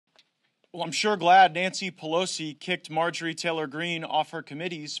Well, I'm sure glad Nancy Pelosi kicked Marjorie Taylor Greene off her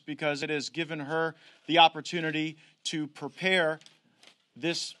committees, because it has given her the opportunity to prepare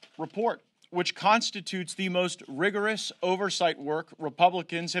this report, which constitutes the most rigorous oversight work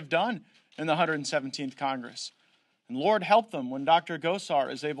Republicans have done in the 117th Congress. And Lord help them when Dr. Gosar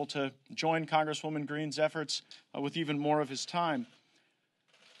is able to join Congresswoman Greene's efforts with even more of his time.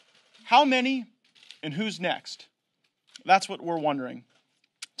 How many and who's next? That's what we're wondering.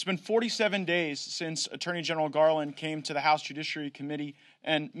 It's been 47 days since Attorney General Garland came to the House Judiciary Committee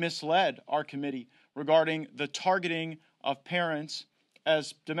and misled our committee regarding the targeting of parents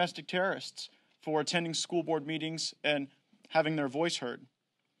as domestic terrorists for attending school board meetings and having their voice heard.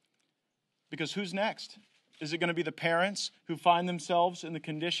 Because who's next? Is it going to be the parents who find themselves in the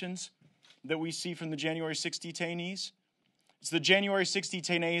conditions that we see from the January 6 detainees? It's the January 6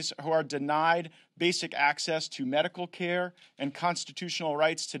 detainees who are denied basic access to medical care and constitutional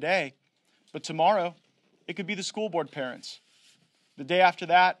rights today. But tomorrow, it could be the school board parents. The day after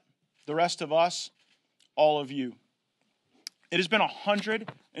that, the rest of us, all of you. It has been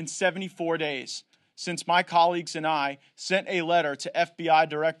 174 days since my colleagues and I sent a letter to FBI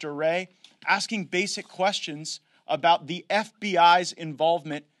Director Wray asking basic questions about the FBI's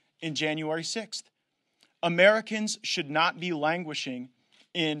involvement in January 6th. Americans should not be languishing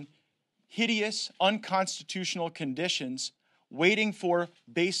in hideous, unconstitutional conditions, waiting for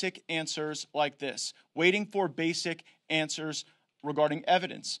basic answers like this, waiting for basic answers regarding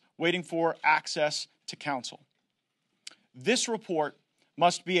evidence, waiting for access to counsel. This report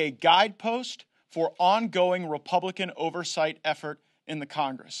must be a guidepost for ongoing Republican oversight effort in the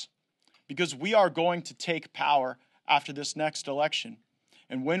Congress, because we are going to take power after this next election.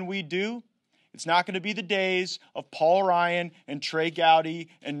 And when we do, it's not going to be the days of Paul Ryan and Trey Gowdy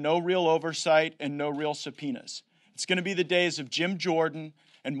and no real oversight and no real subpoenas. It's going to be the days of Jim Jordan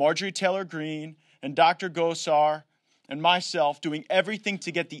and Marjorie Taylor Greene and Dr. Gosar and myself doing everything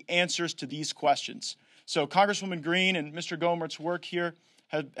to get the answers to these questions. So Congresswoman Greene and Mr. Gohmert's work here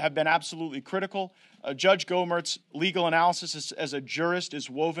have been absolutely critical. Judge Gohmert's legal analysis as a jurist is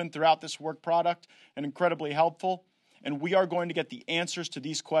woven throughout this work product and incredibly helpful. And we are going to get the answers to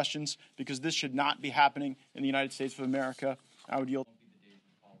these questions, because this should not be happening in the United States of America. I would yield. It won't be the days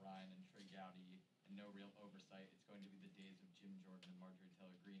of Paul Ryan and Trey Gowdy and no real oversight. It's going to be the days of Jim Jordan and Marjorie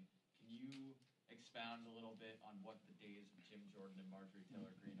Taylor Greene. Can you expound a little bit on what the days of Jim Jordan and Marjorie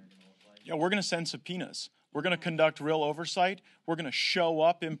Taylor Greene are going to look like? Yeah, we're going to send subpoenas. We're going to conduct real oversight. We're going to show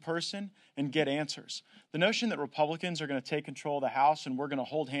up in person and get answers. The notion that Republicans are going to take control of the House and we're going to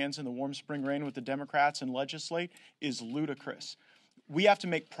hold hands in the warm spring rain with the Democrats and legislate is ludicrous. We have to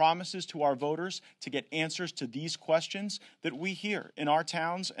make promises to our voters to get answers to these questions that we hear in our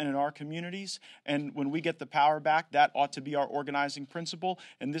towns and in our communities. And when we get the power back, that ought to be our organizing principle.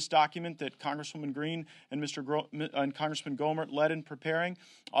 And this document that Congresswoman Greene and and Congressman Gohmert led in preparing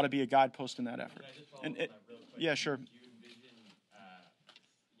ought to be a guidepost in that effort. Can I just follow up on that real quick? Yeah, sure. Do you envision,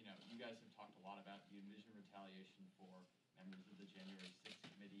 you guys have talked a lot about, do you envision retaliation for members of the January 6th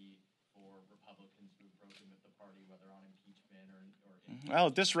committee, for Republicans who have broken with the party, whether on impeachment or Well,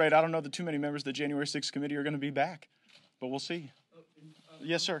 at this rate, I don't know that too many members of the January 6th committee are going to be back, but we'll see.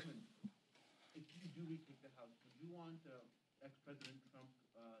 Yes, sir. If you do retake the House, would you want ex-President Trump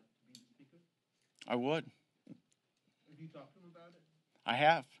to be the Speaker? I would. Have you talked to him about it? I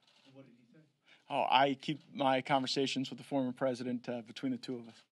have. What did he say? Oh, I keep my conversations with the former president between the two of us.